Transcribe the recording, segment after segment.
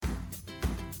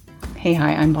Hey,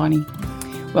 hi, I'm Bonnie.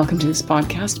 Welcome to this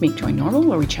podcast, Make Joy Normal,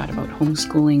 where we chat about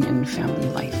homeschooling and family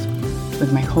life.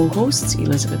 With my co-hosts,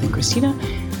 Elizabeth and Christina,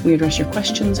 we address your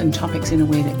questions and topics in a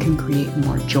way that can create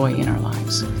more joy in our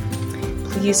lives.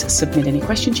 Please submit any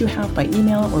questions you have by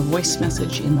email or voice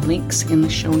message in the links in the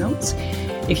show notes.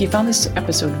 If you found this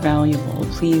episode valuable,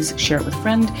 please share it with a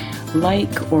friend,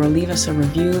 like, or leave us a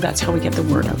review. That's how we get the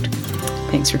word out.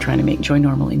 Thanks for trying to make joy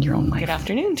normal in your own life. Good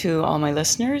afternoon to all my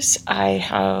listeners.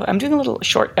 I'm doing a little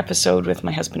short episode with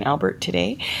my husband Albert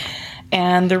today.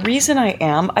 And the reason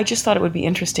I just thought it would be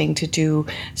interesting to do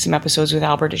some episodes with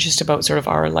Albert. It's just about sort of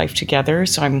our life together.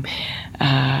 So I'm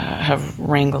have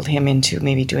wrangled him into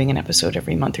maybe doing an episode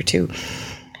every month or two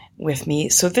with me.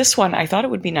 So this one, I thought it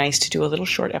would be nice to do a little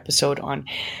short episode on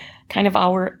kind of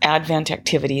our Advent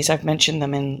activities. I've mentioned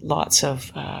them in lots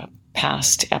of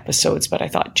past episodes, but I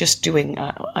thought just doing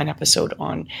an episode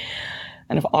on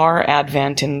kind of our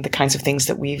Advent and the kinds of things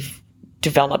that we've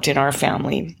developed in our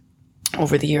family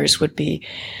over the years would be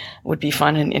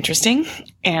fun and interesting.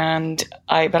 But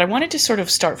I wanted to sort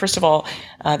of start, first of all,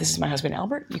 this is my husband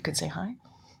Albert. You can say hi.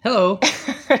 Hello.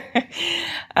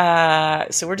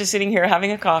 So we're just sitting here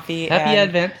having a coffee. Happy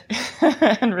Advent.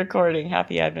 And recording.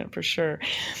 Happy Advent for sure.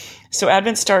 So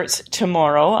Advent starts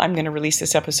tomorrow. I'm going to release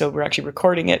this episode. We're actually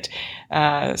recording it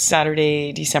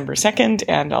Saturday, December 2nd,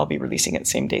 and I'll be releasing it the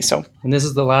same day. And this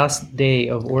is the last day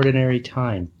of Ordinary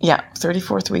Time. Yeah,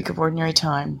 34th week of Ordinary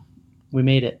Time. We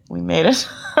made it.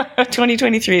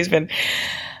 2023 has been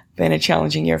a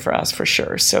challenging year for us, for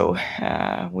sure. So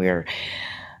we're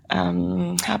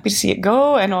happy to see it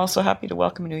go and also happy to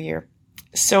welcome a new year.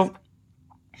 So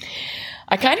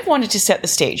I kind of wanted to set the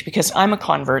stage because I'm a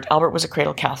convert. Albert was a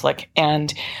cradle Catholic.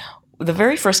 And the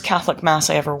very first Catholic Mass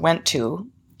I ever went to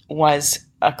was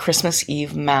a Christmas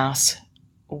Eve Mass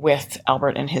with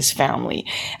Albert and his family.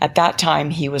 At that time,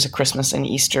 he was a Christmas and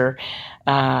Easter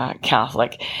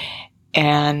Catholic.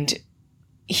 And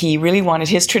he really wanted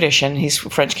his tradition. He's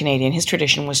French Canadian. His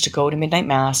tradition was to go to midnight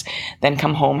Mass, then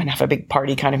come home and have a big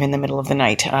party kind of in the middle of the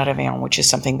night at Réveillon, which is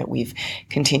something that we've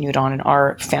continued on in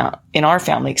our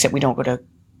family, except we don't go to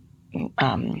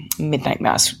midnight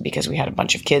Mass because we had a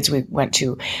bunch of kids. We go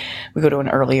to an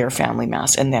earlier family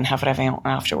Mass and then have Réveillon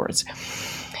afterwards.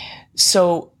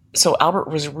 So Albert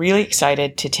was really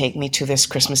excited to take me to this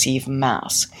Christmas Eve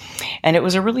Mass. And it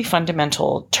was a really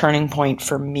fundamental turning point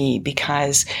for me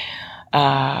because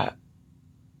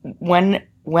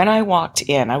when I walked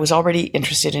in, I was already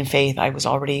interested in faith. I was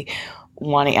already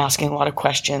asking a lot of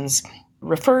questions.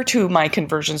 Refer to my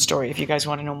conversion story if you guys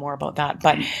want to know more about that,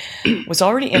 but was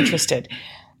already interested.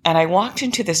 And I walked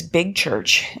into this big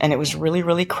church and it was really,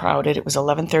 really crowded. It was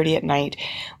 11:30 at night.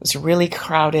 It was really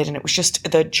crowded and it was just,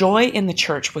 the joy in the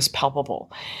church was palpable.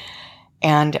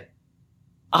 And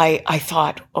I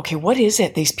thought, okay, what is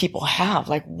it these people have?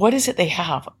 Like, what is it they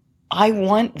have? I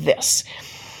want this.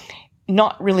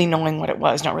 Not really knowing what it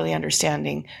was, not really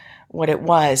understanding what it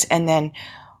was. And then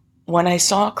when I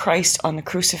saw Christ on the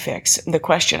crucifix, the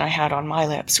question I had on my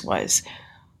lips was,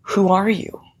 who are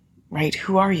you? Right?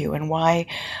 Who are you? And why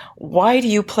do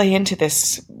you play into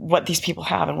this, what these people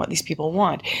have and what these people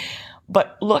want?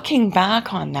 But looking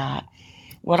back on that,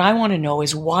 what I want to know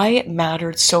is why it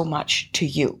mattered so much to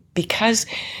you. Because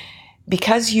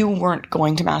you weren't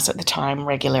going to Mass at the time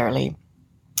regularly,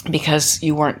 because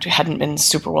you hadn't been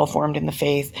super well formed in the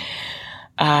faith,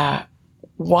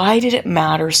 why did it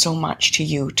matter so much to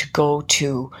you to go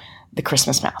to the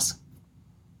Christmas Mass?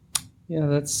 Yeah,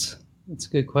 that's a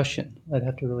good question. I'd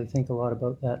have to really think a lot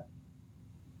about that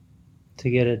to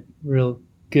get a real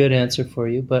good answer for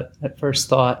you. But at first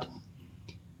thought,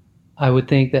 I would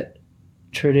think that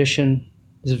tradition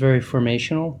is very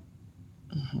formational.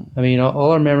 Mm-hmm. I mean, all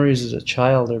our memories as a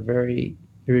child are they're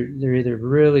either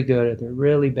really good or they're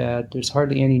really bad. There's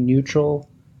hardly any neutral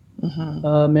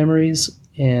memories,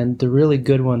 and the really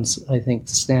good ones, I think,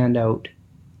 stand out.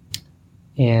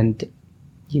 And,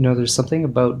 there's something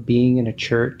about being in a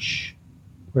church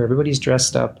where everybody's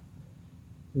dressed up,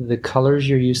 the colors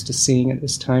you're used to seeing at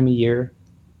this time of year,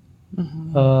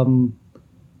 the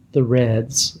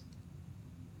reds,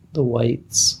 the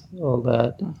whites, all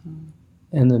that,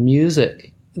 and the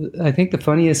music. I think the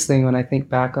funniest thing when I think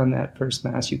back on that first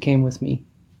Mass, you came with me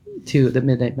to the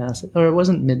midnight Mass, or it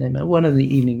wasn't midnight Mass, one of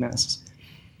the evening Masses.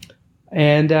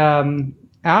 And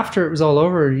after it was all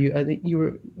over, I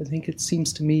think it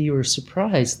seems to me you were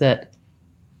surprised that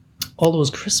all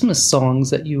those Christmas songs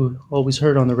that you always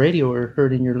heard on the radio or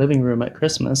heard in your living room at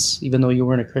Christmas, even though you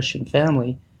weren't a Christian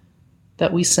family,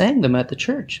 that we sang them at the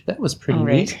church. That was pretty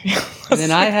neat. And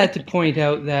then I had to point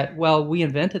out that, well, we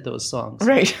invented those songs.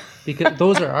 Right. Because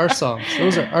those are our songs.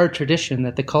 Those are our tradition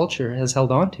that the culture has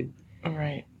held on to.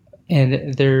 And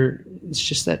it's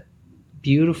just that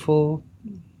beautiful,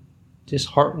 just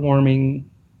heartwarming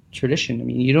tradition. I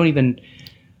mean, you don't even,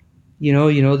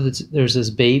 that there's this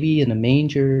baby in a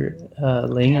manger,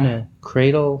 laying in a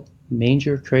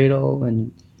manger cradle,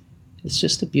 and it's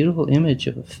just a beautiful image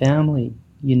of a family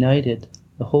united,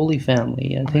 the Holy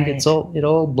Family. I think it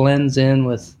all blends in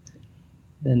with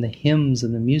then the hymns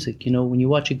and the music. When you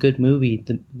watch a good movie,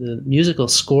 the musical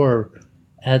score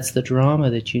adds the drama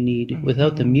that you need. Mm-hmm.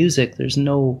 Without the music, there's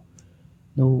the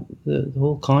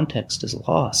whole context is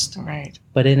lost. Right.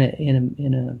 But in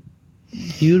a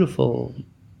beautiful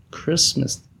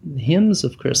Christmas, the hymns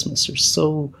of Christmas are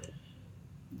so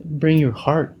bring your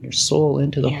heart, your soul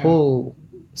into the whole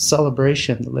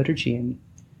celebration, the liturgy, and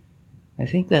I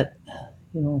think that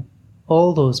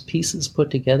all those pieces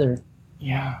put together,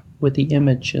 with the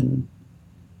image and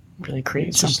really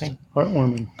create something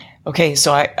heartwarming. Okay,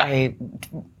 so I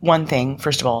one thing,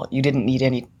 first of all, you didn't need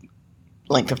any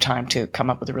length of time to come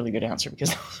up with a really good answer, because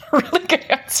that was a really good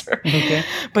answer. Okay.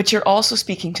 But you're also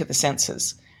speaking to the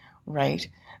senses, right?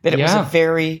 That it was a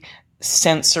very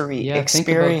sensory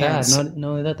experience. Think about that. Not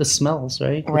only that, the smells,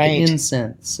 right? Right. With the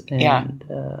incense. And,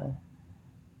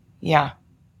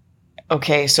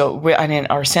 Okay, so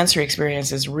our sensory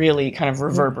experiences really kind of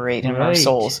reverberate in our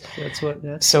souls.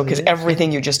 Because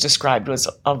everything you just described was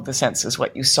of the senses: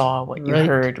 what you saw, what you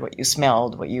heard, what you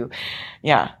smelled, what you,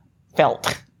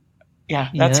 felt. Yeah,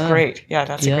 that's great. Yeah,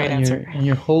 that's a great answer. And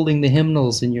you're holding the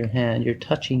hymnals in your hand. You're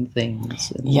touching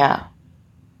things. Yeah.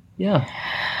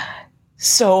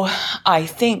 So I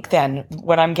think then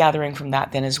what I'm gathering from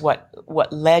that then is what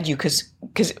led you, because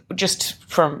just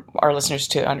from our listeners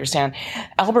to understand,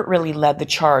 Albert really led the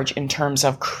charge in terms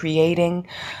of creating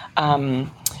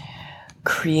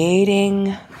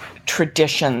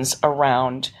traditions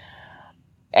around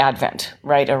Advent,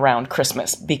 right, around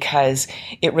Christmas, because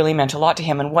it really meant a lot to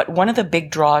him. And one of the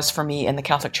big draws for me in the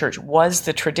Catholic Church was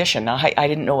the tradition. Now, I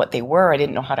didn't know what they were. I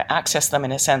didn't know how to access them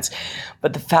in a sense.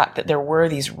 But the fact that there were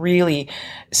these really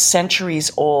centuries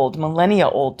old, millennia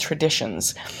old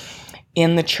traditions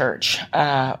in the church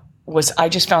I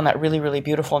just found that really, really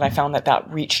beautiful. And I found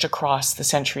that reached across the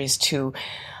centuries to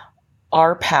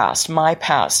our past, my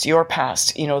past, your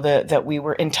past, that we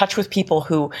were in touch with people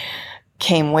who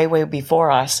came way, way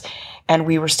before us, and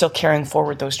we were still carrying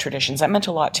forward those traditions. That meant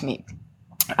a lot to me.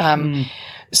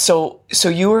 So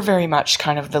you were very much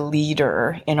kind of the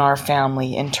leader in our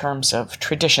family in terms of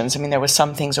traditions. I mean, there was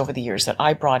some things over the years that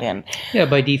I brought in. Yeah,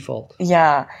 by default.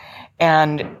 Yeah.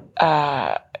 And,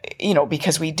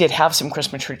 because we did have some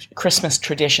Christmas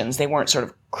traditions. They weren't sort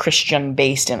of Christian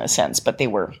based in a sense, but they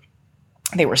were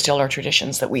still our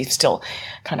traditions that we've still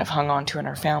kind of hung on to in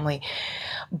our family.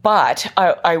 But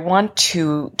I want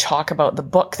to talk about the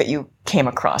book that you came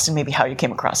across and maybe how you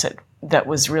came across it. That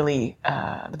was really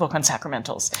the book on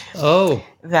sacramentals. Oh.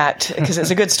 Because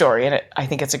it's a good story, and I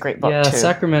think it's a great book, too. Yeah,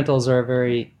 sacramentals are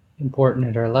very important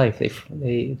in our life.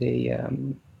 They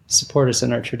support us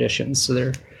in our traditions. So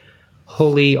they're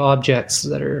holy objects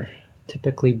that are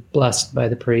typically blessed by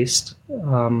the priest.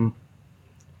 And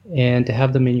to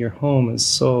have them in your home is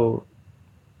so,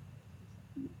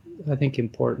 I think,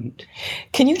 important.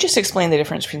 Can you just explain the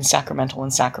difference between sacramental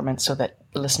and sacrament so that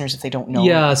listeners, if they don't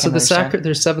know, so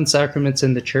there's 7 sacraments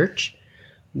in the church.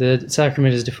 The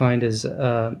sacrament is defined as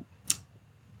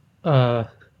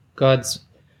God's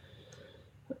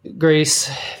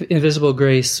grace, invisible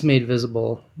grace made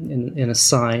visible in a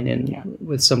sign and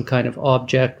with some kind of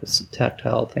object, with some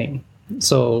tactile thing.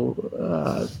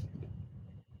 So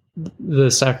the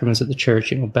sacraments of the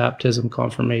church, baptism,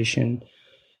 confirmation,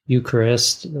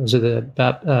 Eucharist, those are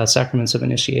the sacraments of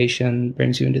initiation,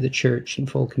 brings you into the church in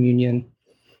full communion.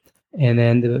 And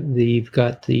then you've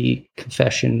got the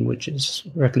confession, which is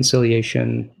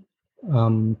reconciliation,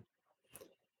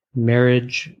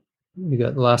 marriage. You've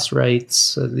got the last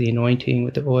rites, the anointing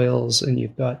with the oils, and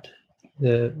you've got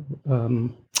the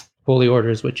holy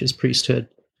orders, which is priesthood,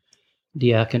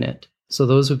 diaconate. So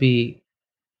those would be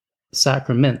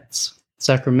sacraments.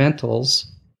 Sacramentals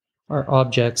are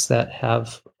objects that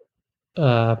have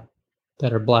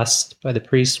that are blessed by the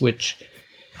priest, which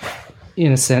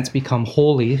in a sense become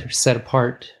holy or set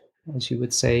apart, as you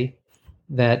would say,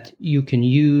 that you can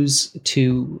use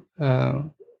to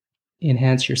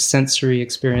enhance your sensory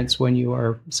experience when you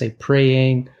are, say,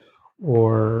 praying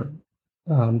or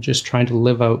just trying to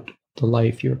live out the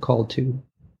life you're called to,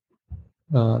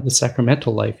 the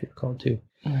sacramental life you're called to.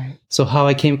 Right. So how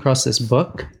I came across this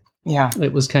book,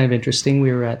 it was kind of interesting.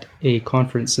 We were at a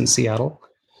conference in Seattle.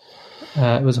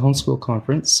 It was a homeschool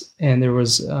conference, and there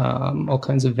was all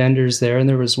kinds of vendors there. And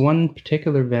there was one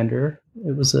particular vendor.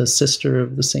 It was a sister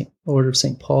of the Order of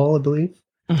St. Paul, I believe.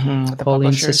 The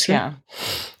Pauline's publishers, sister. yeah.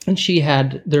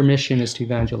 And their mission is to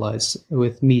evangelize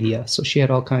with media. So she had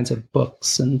all kinds of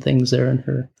books and things there in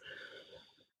her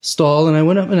stall. And I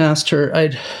went up and asked her,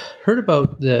 I'd heard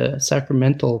about the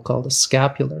sacramental called a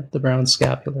scapular, the brown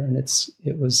scapular. And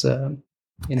it was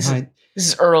this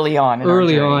is early on.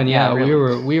 Yeah.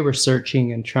 Really. We were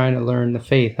searching and trying to learn the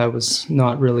faith. I was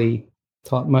not really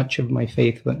taught much of my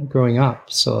faith growing up.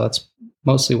 So that's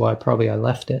mostly why probably I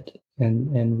left it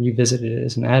and revisited it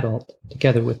as an adult.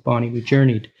 Together with Bonnie, we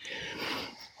journeyed,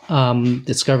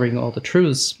 discovering all the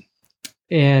truths.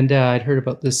 And I'd heard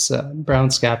about this brown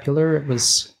scapular. It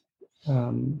was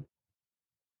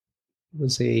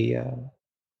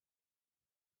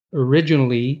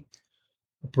originally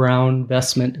a brown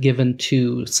vestment given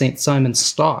to St. Simon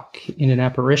Stock in an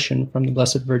apparition from the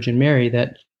Blessed Virgin Mary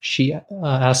that she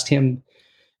asked him,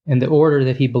 and the order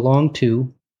that he belonged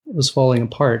to was falling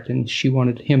apart, and she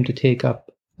wanted him to take up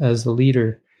as the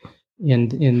leader.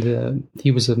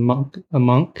 He was a monk,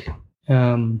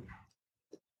 and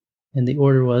the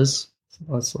order was,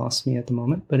 it's lost me at the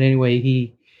moment, but anyway,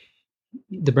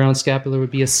 the brown scapular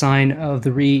would be a sign of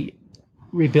the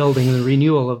rebuilding, the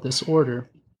renewal of this order,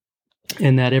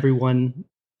 and that everyone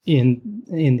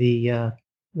that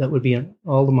would be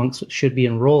all the monks should be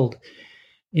enrolled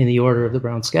in the order of the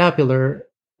brown scapular,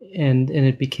 and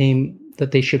it became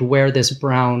that they should wear this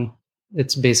brown.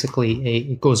 It's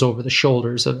basically it goes over the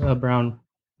shoulders of a brown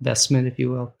vestment, if you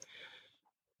will,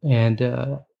 and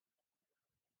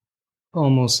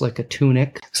almost like a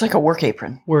tunic. It's like a work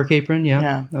apron. Work apron,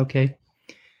 yeah. Okay.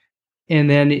 And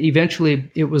then eventually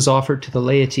it was offered to the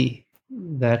laity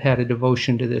that had a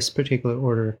devotion to this particular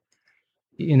order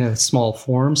in a small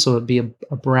form. So it'd be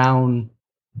a brown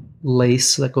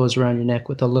lace that goes around your neck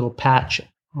with a little patch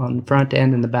on the front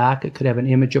end and the back. It could have an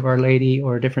image of Our Lady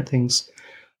or different things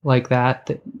like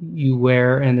that you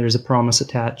wear, and there's promises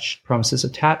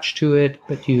attached to it,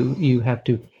 but you have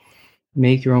to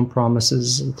make your own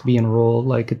promises to be enrolled,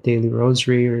 like a daily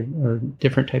rosary or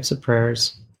different types of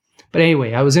prayers. But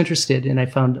anyway, I was interested, and I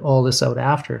found all this out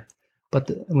after. But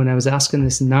when I was asking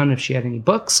this nun if she had any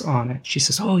books on it, she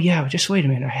says, "Oh yeah, just wait a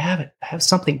minute, I have it. I have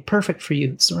something perfect for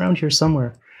you. It's around here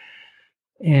somewhere."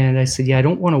 And I said, "Yeah, I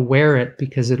don't want to wear it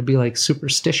because it'll be like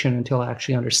superstition until I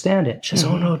actually understand it." She says,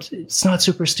 "Oh no, it's not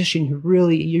superstition.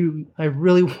 I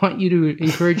really want you to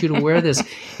encourage you to wear this,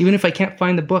 even if I can't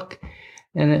find the book."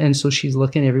 And so she's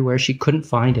looking everywhere. She couldn't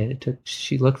find it.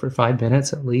 She looked for 5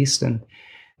 minutes at least,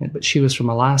 but she was from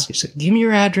Alaska. She said, "Give me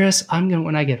your address.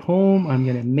 When I get home, I'm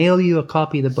gonna mail you a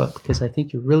copy of the book because I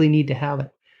think you really need to have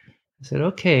it." I said,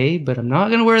 "Okay, but I'm not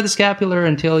gonna wear the scapular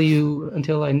until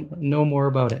I know more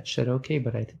about it." She said, "Okay,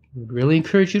 but I would really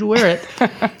encourage you to wear it."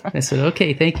 I said,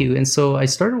 "Okay, thank you." And so I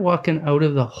started walking out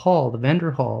of the hall, the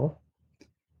vendor hall,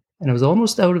 and I was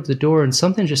almost out of the door, and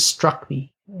something just struck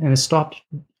me, and it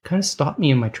kind of stopped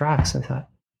me in my tracks. I thought,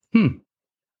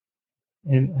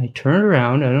 And I turned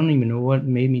around. I don't even know what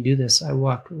made me do this. I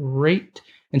walked right,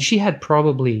 and she had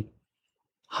probably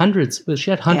hundreds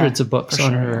of books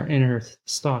on her in her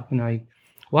stock. And I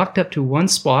walked up to one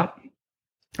spot.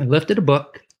 I lifted a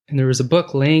book, and there was a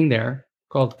book laying there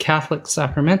called Catholic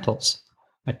Sacramentals.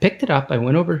 I picked it up. I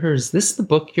went over to her. "Is this the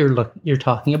book you're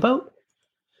talking about?"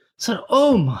 I said,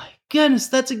 "Oh my goodness,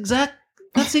 that's the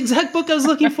exact book I was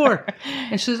looking for."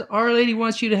 And she says, "Our Lady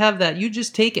wants you to have that. You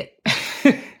just take it."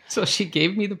 So she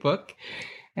gave me the book,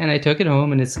 and I took it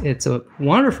home, and it's a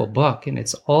wonderful book, and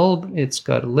it's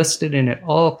got listed in it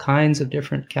all kinds of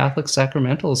different Catholic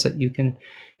sacramentals that you can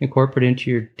incorporate into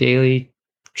your daily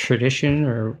tradition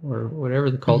or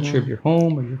whatever the culture of your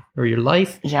home or your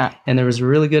life. Yeah. And there was a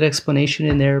really good explanation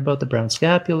in there about the brown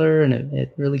scapular, and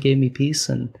it really gave me peace,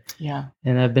 and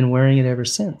I've been wearing it ever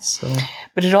since. So,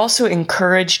 but it also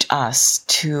encouraged us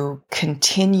to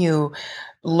continue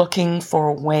looking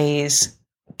for ways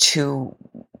to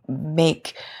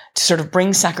sort of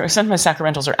bring sometimes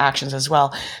sacramentals are actions as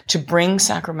well, to bring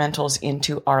sacramentals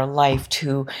into our life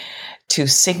to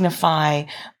signify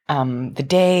the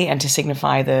day and to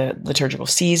signify the liturgical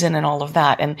season and all of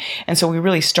that. And so we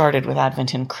really started with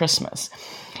Advent and Christmas.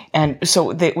 And so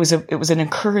it was an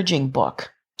encouraging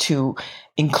book to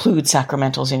include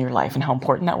sacramentals in your life and how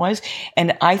important that was.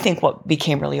 And I think what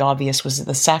became really obvious was that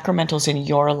the sacramentals in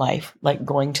your life, like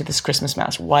going to this Christmas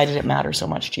Mass, why did it matter so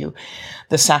much to you?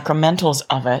 The sacramentals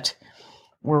of it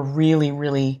were really,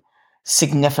 really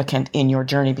significant in your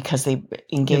journey because they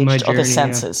engaged all the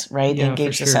senses, right? They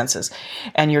engaged the senses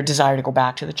and your desire to go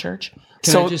back to the church.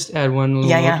 Can I just add one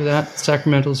little note to that?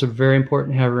 Sacramentals are very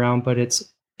important to have around, but it's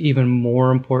even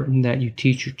more important that you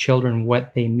teach your children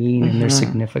what they mean and their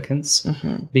significance.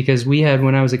 Because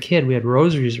when I was a kid, we had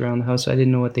rosaries around the house. I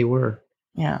didn't know what they were.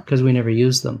 Yeah. Because we never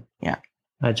used them. Yeah.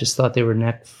 I just thought they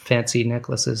were fancy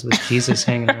necklaces with Jesus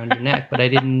hanging around your neck, but I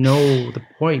didn't know the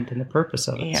point and the purpose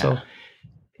of it. Yeah. So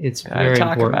it's Gotta very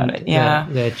talk about important it. Yeah.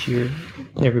 that you're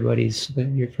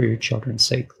for your children's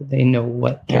sake, that they know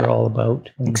what they're all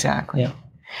about. Exactly. Yeah.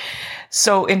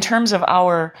 So in terms of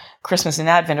our Christmas and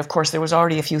Advent, of course, there was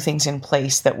already a few things in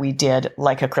place that we did,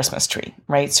 like a Christmas tree,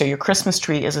 right? So your Christmas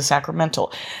tree is a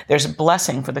sacramental. There's a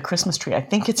blessing for the Christmas tree. I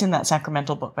think it's in that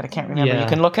sacramental book, but I can't remember. You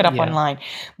can look it up online.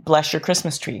 Bless your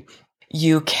Christmas tree.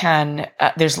 You can,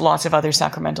 there's lots of other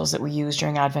sacramentals that we use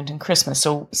during Advent and Christmas.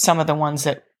 So some of the ones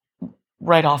that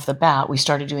right off the bat, we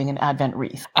started doing an Advent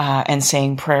wreath and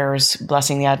saying prayers,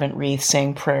 blessing the Advent wreath,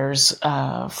 saying prayers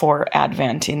for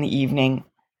Advent in the evening.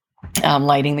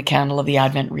 Lighting the candle of the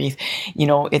Advent wreath,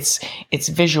 it's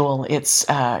visual, it's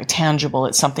tangible,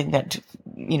 it's something that,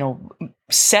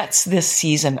 sets this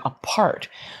season apart,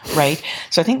 right?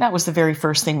 So I think that was the very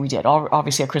first thing we did.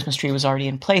 Obviously, a Christmas tree was already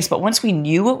in place, but once we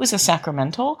knew it was a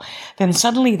sacramental, then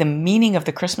suddenly the meaning of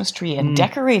the Christmas tree and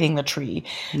decorating the tree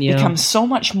becomes so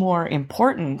much more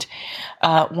important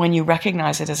when you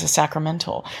recognize it as a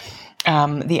sacramental.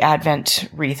 The Advent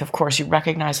wreath, of course, you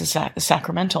recognize as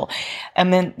sacramental.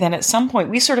 And then at some point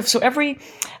every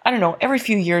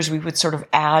few years we would sort of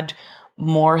add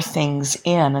more things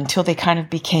in until they kind of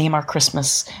became our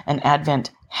Christmas and Advent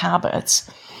habits.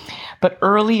 But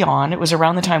early on, it was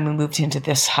around the time we moved into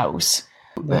this house.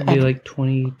 That'd be like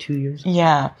 22 years.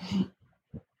 Yeah.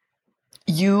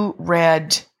 You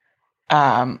read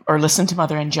or listened to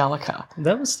Mother Angelica.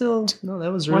 That was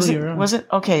really around. Was it?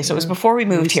 Okay, so it was before we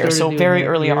moved here, so very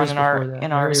early on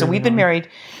in our so we've been married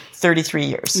 33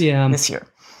 years this year.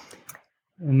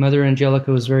 And Mother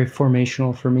Angelica was very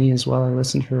formational for me as well. I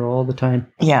listened to her all the time.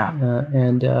 Yeah.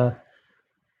 And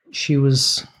she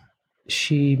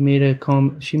made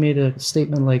a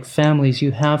statement like, families,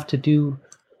 you have to do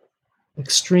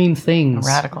extreme things.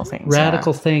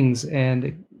 Radical things.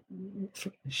 And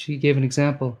she gave an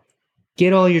example.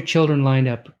 Get all your children lined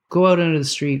up. Go out into the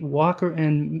street, walk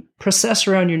and process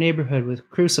around your neighborhood with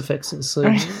crucifixes so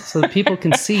that people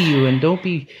can see you, and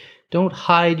don't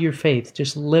hide your faith.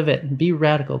 Just live it and be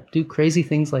radical. Do crazy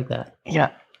things like that.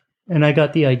 Yeah. And I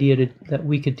got the idea that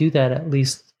we could do that. At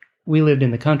least we lived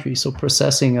in the country, so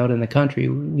processing out in the country,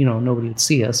 nobody would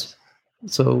see us.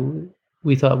 So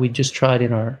we thought we'd just try it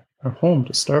in our home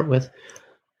to start with.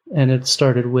 And it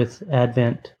started with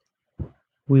Advent.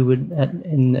 We would,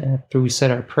 after we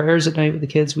said our prayers at night with the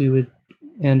kids, we would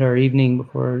end our evening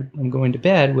before I'm going to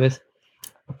bed with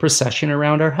a procession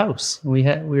around our house.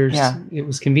 It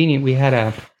was convenient. We had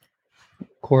a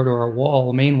corridor,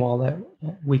 a main wall that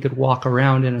we could walk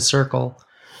around in a circle.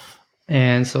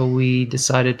 And so we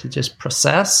decided to just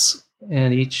process,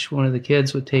 and each one of the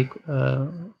kids would take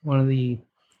one of the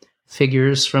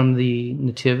figures from the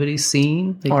nativity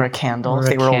scene. Or a candle, if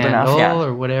they were old enough,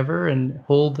 or whatever, and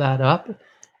hold that up.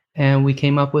 And we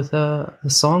came up with a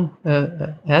song,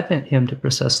 Advent hymn to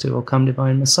process to, O Come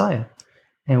Divine Messiah.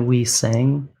 And we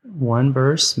sang one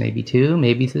verse, maybe two,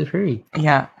 maybe three.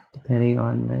 Yeah. Depending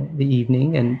on the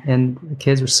evening. And the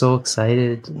kids were so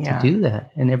excited to do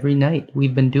that. And every night,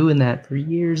 we've been doing that for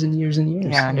years and years and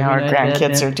years. Yeah, now our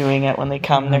grandkids are doing it when they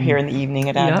come. They're here in the evening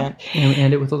at Advent. And we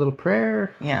end it with a little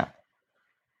prayer. Yeah.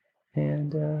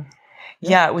 And...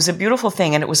 Yeah, it was a beautiful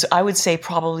thing. And it was, I would say,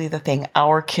 probably the thing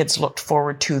our kids looked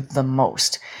forward to the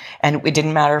most. And it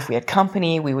didn't matter if we had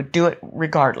company, we would do it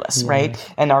regardless,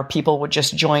 right? And our people would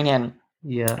just join in.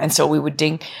 Yeah. And so we would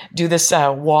do this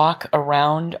walk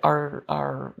around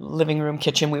our living room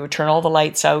kitchen. We would turn all the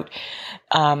lights out,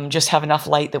 just have enough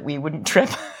light that we wouldn't trip.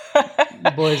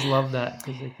 The boys loved that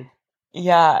because they could.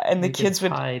 Yeah, and the kids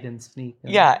would hide and sneak.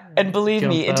 And believe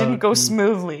me, it didn't go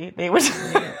smoothly. They would.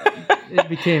 It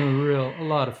became a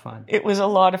lot of fun. It was a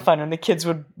lot of fun, and the kids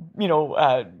would,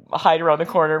 hide around the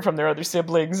corner from their other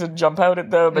siblings and jump out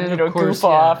at them, and goof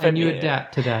off. And you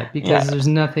adapt to that because there's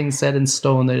nothing set in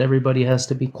stone that everybody has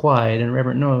to be quiet and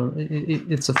reverent. No,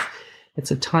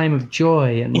 it's a time of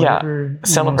joy and whatever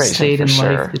celebration state in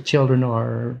life the children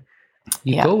are.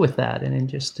 You go with that and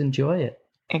just enjoy it.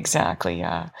 Exactly.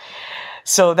 Yeah.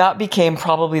 So that became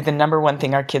probably the number one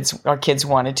thing our kids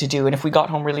wanted to do. And if we got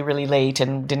home really, really late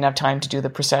and didn't have time to do the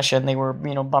procession, they were,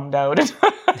 bummed out.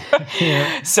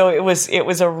 So it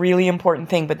was a really important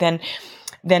thing. But then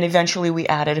eventually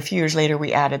a few years later,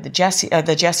 we added the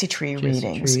Jesse Tree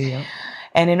readings.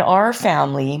 And in our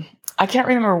family, I can't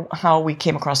remember how we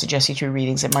came across the Jesse Tree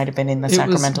readings. It might have been in the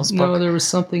Sacramentals book. No, there was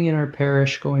something in our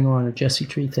parish going on, a Jesse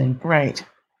Tree thing. Right.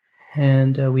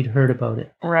 And we'd heard about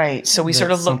it. Right. So we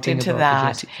sort of looked into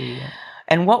that.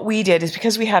 And what we did is,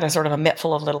 because we had a sort of a mitt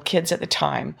full of little kids at the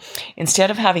time,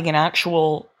 instead of having an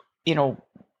actual,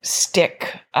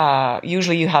 stick,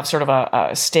 usually you have sort of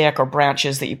a stick or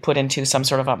branches that you put into some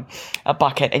sort of a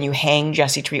bucket, and you hang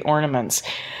Jesse tree ornaments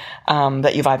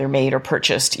that you've either made or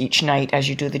purchased each night as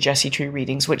you do the Jesse tree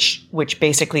readings, which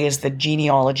basically is the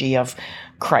genealogy of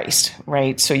Christ,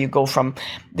 right? So you go from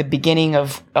the beginning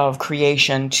of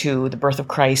creation to the birth of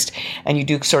Christ, and you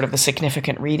do sort of the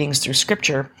significant readings through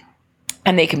scripture.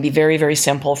 And they can be very, very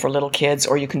simple for little kids,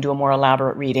 or you can do a more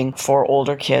elaborate reading for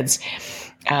older kids.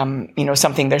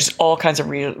 There's all kinds of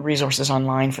resources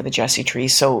online for the Jesse tree.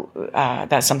 So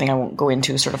that's something I won't go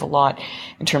into sort of a lot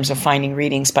in terms of finding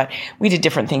readings, but we did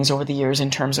different things over the years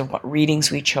in terms of what readings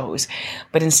we chose.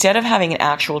 But instead of having an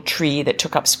actual tree that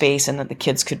took up space and that the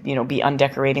kids could, be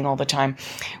undecorating all the time,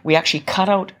 we actually cut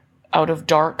out of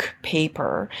dark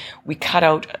paper, we cut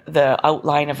out the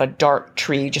outline of a dark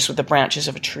tree just with the branches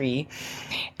of a tree,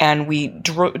 and we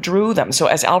drew them. So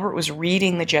as Albert was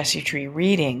reading the Jesse tree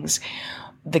readings,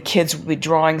 the kids would be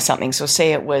drawing something. So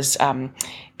say it was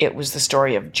the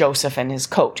story of Joseph and his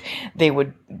coat. They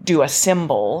would do a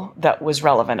symbol that was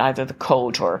relevant, either the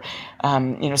coat or,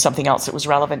 something else that was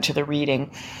relevant to the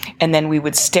reading. And then we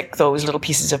would stick those little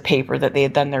pieces of paper that they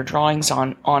had done their drawings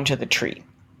on onto the tree.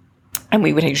 And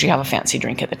we would usually have a fancy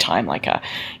drink at the time, like a,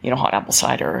 hot apple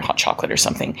cider or hot chocolate or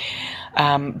something.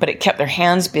 But it kept their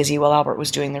hands busy while Albert was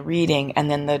doing the reading.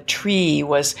 And then the tree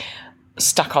was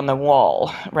stuck on the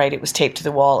wall, right? It was taped to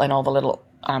the wall, and all the little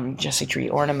Jesse tree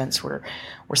ornaments were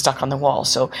stuck on the wall.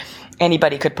 So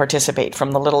anybody could participate,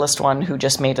 from the littlest one who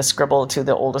just made a scribble to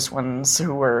the oldest ones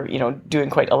who were, doing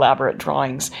quite elaborate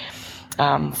drawings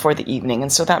for the evening.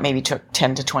 And so that maybe took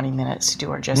 10 to 20 minutes to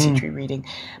do our Jesse tree reading.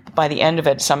 But by the end of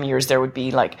it, some years there would be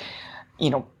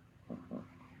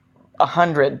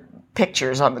 100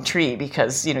 pictures on the tree,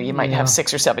 because, you might have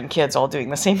 6 or 7 kids all doing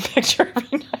the same picture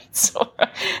every night. So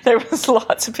there was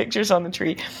lots of pictures on the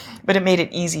tree, but it made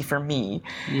it easy for me,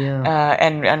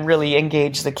 and really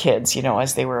engage the kids,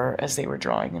 as they were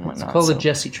drawing and whatnot. It's called a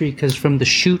Jesse tree because from the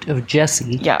shoot of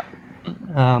Jesse,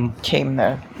 came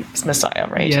the Messiah,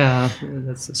 right? Yeah,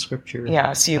 that's the scripture.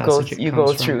 Yeah, so you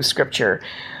go through scripture.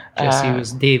 Jesse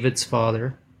was David's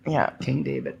father. Yeah, King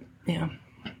David. Yeah.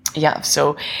 Yeah.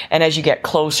 So, and as you get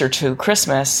closer to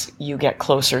Christmas, you get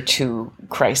closer to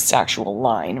Christ's actual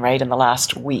line, right? In the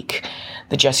last week,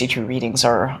 the Jesse tree readings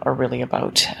are really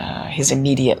about his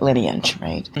immediate lineage,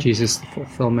 right? Jesus, the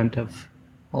fulfillment of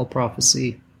all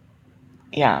prophecy.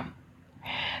 Yeah.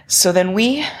 So then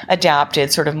we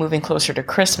adapted, sort of moving closer to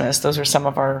Christmas. Those were some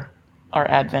of our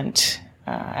Advent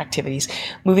activities.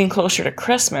 Moving closer to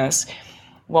Christmas,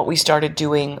 what we started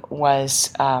doing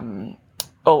was...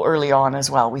 early on as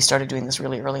well. We started doing this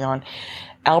really early on.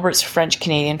 Albert's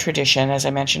French-Canadian tradition, as I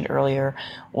mentioned earlier,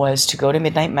 was to go to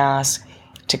midnight mass,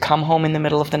 to come home in the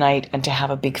middle of the night, and to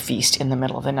have a big feast in the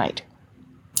middle of the night.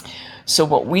 So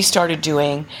what we started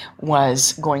doing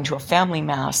was going to a family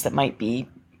mass that might be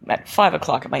at 5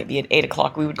 o'clock, it might be at 8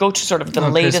 o'clock. We would go to sort of the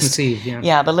latest, Christmas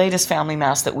Eve, the latest family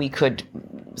mass that we could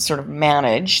sort of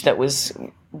manage, that was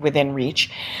within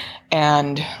reach,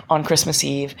 and on Christmas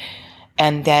Eve.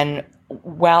 And then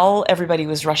while everybody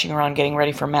was rushing around getting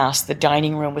ready for mass, the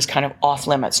dining room was kind of off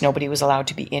limits. Nobody was allowed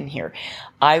to be in here.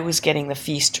 I was getting the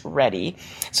feast ready.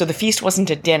 So the feast wasn't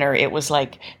a dinner. It was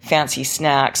like fancy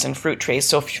snacks and fruit trays.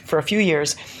 So for a few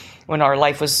years, when our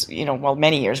life was,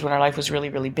 many years, when our life was really,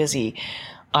 really busy,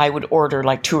 I would order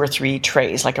like 2 or 3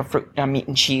 trays, like a meat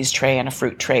and cheese tray and a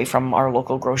fruit tray from our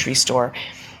local grocery store.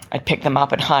 I'd pick them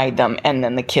up and hide them, and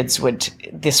then the kids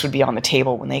this would be on the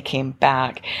table when they came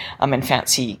back, and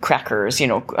fancy crackers,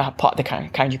 pop, the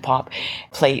kind you pop,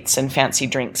 plates and fancy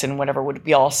drinks and whatever would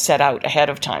be all set out ahead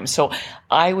of time. So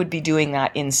I would be doing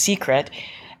that in secret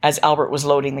as Albert was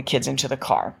loading the kids into the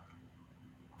car.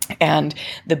 And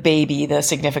the baby, the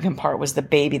significant part was the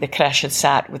baby, the creche had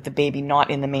sat with the baby not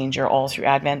in the manger all through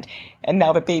Advent, and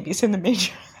now the baby's in the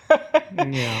manger.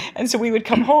 Yeah. And so we would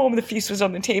come home, the feast was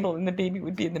on the table, and the baby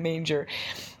would be in the manger.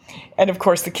 And of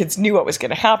course, the kids knew what was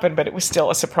going to happen, but it was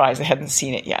still a surprise. They hadn't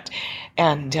seen it yet.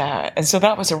 And so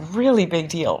that was a really big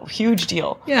deal, huge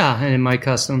deal. Yeah, and in my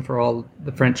custom, for all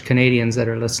the French Canadians that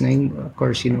are listening, of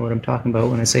course, you know what I'm talking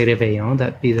about when I say réveillon.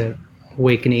 That'd be the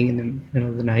awakening in the middle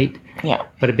of the night. Yeah.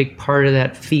 But a big part of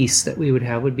that feast that we would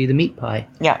have would be the meat pie.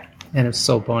 Yeah. And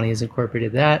so Bonnie has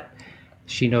incorporated that.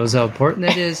 She knows how important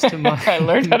that is to my, I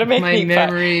learned how to make my meat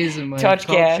memories pie. and my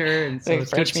Tortilla, culture. And so like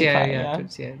it's French meat pie,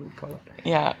 tortilla, we call it.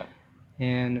 Yeah.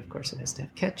 And of course it has to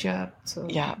have ketchup. So,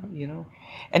 yeah.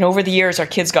 And over the years, our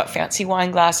kids got fancy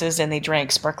wine glasses, and they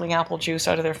drank sparkling apple juice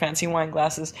out of their fancy wine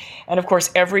glasses. And of course,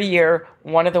 every year,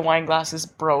 one of the wine glasses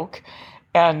broke.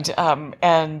 And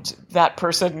that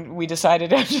person, we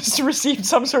decided, just received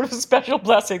some sort of special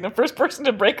blessing. The first person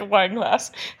to break a wine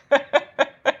glass.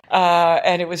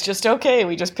 And it was just okay.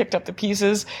 We just picked up the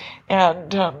pieces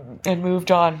and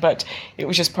moved on. But it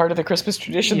was just part of the Christmas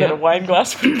tradition that a wine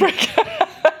glass would break.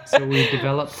 So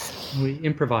we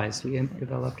improvised. We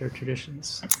developed our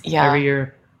traditions. Yeah. Every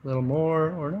year, a little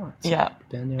more or not. So Yeah,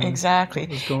 depending on exactly.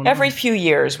 what was going Every on. few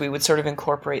years, we would sort of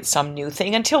incorporate some new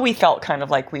thing until we felt kind of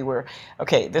like we were,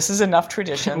 okay, this is enough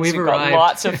traditions. We've got arrived.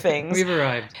 lots of things. We've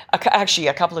arrived. Actually,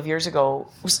 a couple of years ago,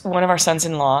 one of our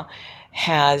sons-in-law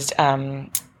has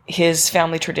his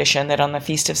family tradition that on the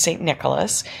Feast of St.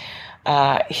 Nicholas,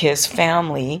 his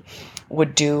family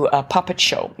would do a puppet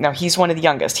show. Now, he's one of the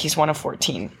youngest. He's one of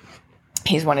 14.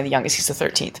 He's one of the youngest. He's the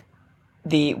 13th.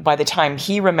 By the time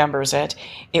he remembers it,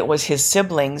 it was his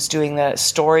siblings doing the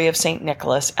story of St.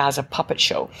 Nicholas as a puppet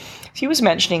show. He was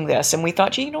mentioning this, and we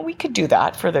thought, gee, we could do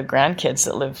that for the grandkids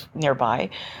that live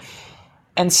nearby.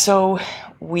 And so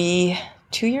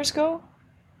 2 years ago?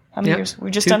 How many years?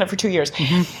 We've just done it for 2 years.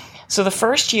 Mm-hmm. So the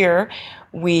first year,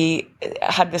 we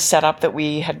had this setup that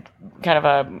we had kind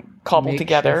of cobbled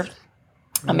together,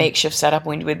 a makeshift setup.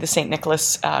 We did the St.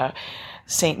 Nicholas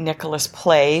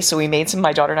play. So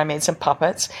my daughter and I made some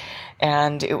puppets,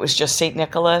 and it was just St.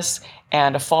 Nicholas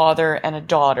and a father and a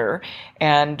daughter.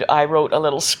 And I wrote a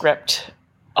little script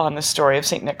on the story of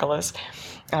St. Nicholas.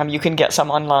 You can get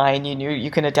some online. You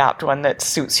can adapt one that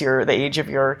suits the age of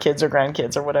your kids or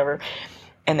grandkids or whatever.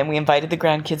 And then we invited the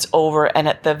grandkids over, and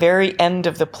at the very end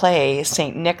of the play,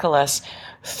 St. Nicholas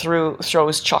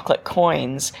throws chocolate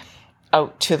coins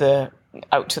out to the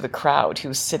crowd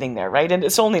who's sitting there, right? And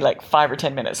it's only like 5 or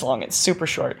 10 minutes long. It's super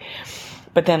short.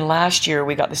 But then last year,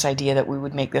 we got this idea that we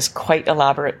would make this quite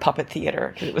elaborate puppet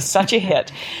theater. It was such a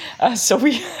hit. So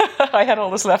I had all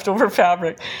this leftover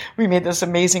fabric. We made this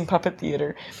amazing puppet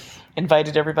theater,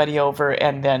 invited everybody over,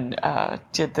 and then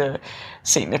did the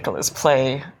St. Nicholas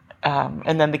play.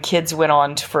 And then the kids went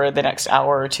on for the next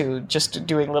hour or two just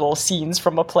doing little scenes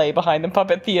from a play behind the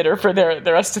puppet theater for the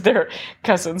rest of their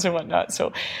cousins and whatnot.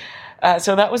 So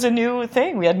that was a new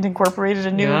thing. We hadn't incorporated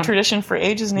a new tradition for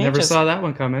ages and ages. Never saw that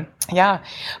one coming. Yeah.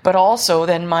 But also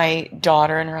then my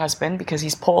daughter and her husband, because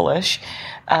he's Polish,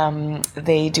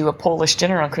 they do a Polish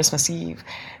dinner on Christmas Eve,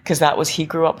 because he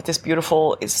grew up with this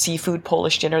beautiful seafood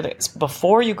Polish dinner that's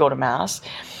before you go to Mass.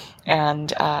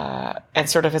 And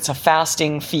sort of it's a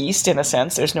fasting feast in a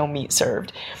sense. There's no meat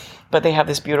served. But they have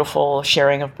this beautiful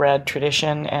sharing of bread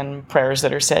tradition and prayers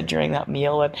that are said during that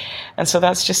meal. And so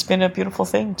that's just been a beautiful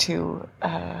thing to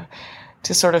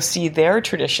sort of see their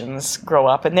traditions grow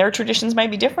up. And their traditions might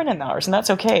be different than ours, and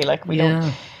that's okay. Like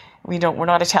we're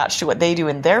not attached to what they do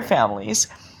in their families.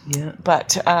 Yeah.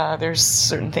 But there's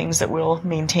certain things that we'll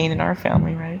maintain in our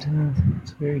family, right? Yeah,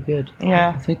 it's very good.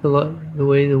 Yeah. I think the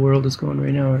way the world is going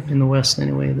right now, in the West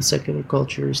anyway, the secular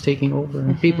culture is taking over,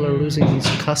 and people are losing these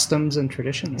customs and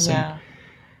traditions. Yeah.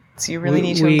 So you really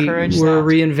need to encourage that. We're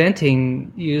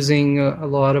reinventing using a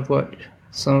lot of what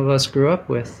some of us grew up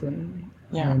with.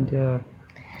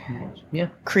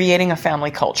 Creating a family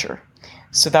culture.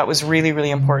 So that was really, really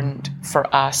important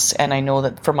for us. And I know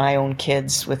that for my own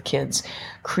kids,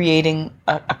 creating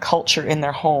a culture in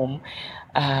their home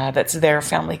that's their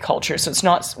family culture. So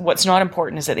what's not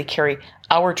important is that they carry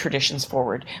our traditions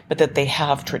forward, but that they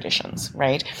have traditions,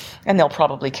 right? And they'll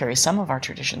probably carry some of our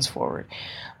traditions forward.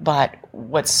 But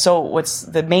what's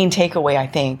the main takeaway, I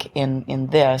think, in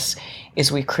this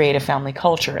is we create a family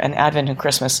culture, and Advent and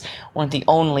Christmas weren't the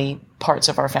only parts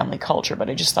of our family culture, but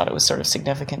I just thought it was sort of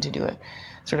significant to do it,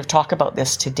 sort of talk about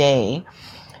this today,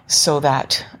 so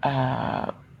that,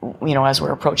 as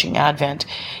we're approaching Advent,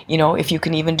 if you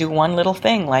can even do one little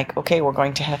thing, like, okay, we're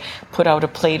going to put out a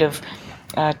plate of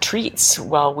treats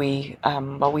while we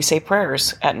say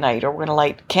prayers at night, or we're going to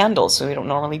light candles. So we don't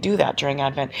normally do that during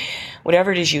Advent.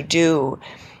 Whatever it is you do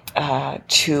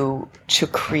to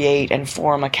create and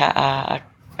form a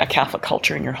Catholic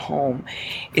culture in your home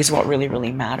is what really,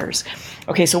 really matters.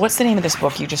 Okay, so what's the name of this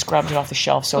book? You just grabbed it off the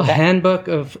shelf. So Handbook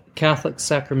of Catholic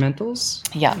Sacramentals.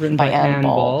 Yeah, written by Anne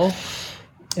Ball.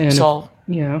 And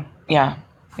yeah.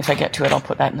 If I get to it, I'll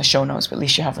put that in the show notes, but at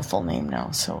least you have the full name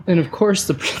now. So, and of course,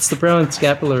 it's the brown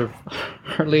scapular of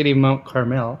Our Lady of Mount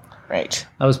Carmel. Right.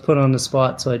 I was put on the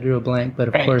spot, so I drew a blank, but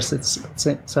of course, it's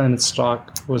Simon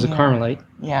Stock was a Carmelite.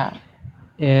 Yeah.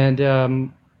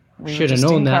 And we should have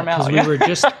known that, because we were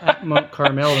just at Mount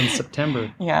Carmel in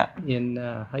September. Yeah. In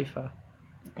Haifa.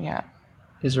 Yeah.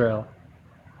 Israel.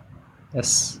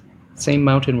 Yes. Same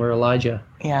mountain where Elijah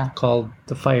called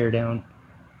the fire down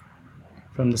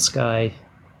from the sky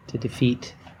to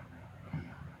defeat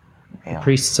the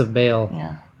priests of Baal.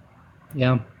 Yeah.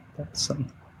 Yeah.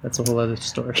 that's a whole other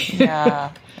story.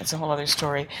 Yeah, it's a whole other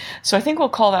story. So I think we'll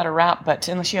call that a wrap, but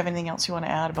unless you have anything else you want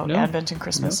to add about Advent and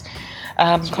Christmas,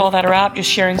 call that a wrap, just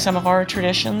sharing some of our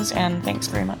traditions, and thanks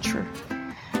very much for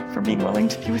being willing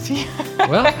to be with me.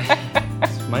 Well,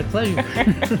 it's my pleasure.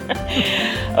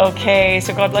 Okay,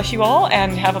 so God bless you all,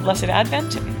 and have a blessed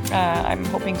Advent. I'm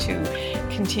hoping to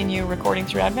continue recording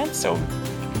through Advent, so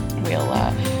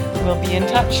we'll be in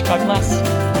touch. God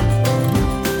bless.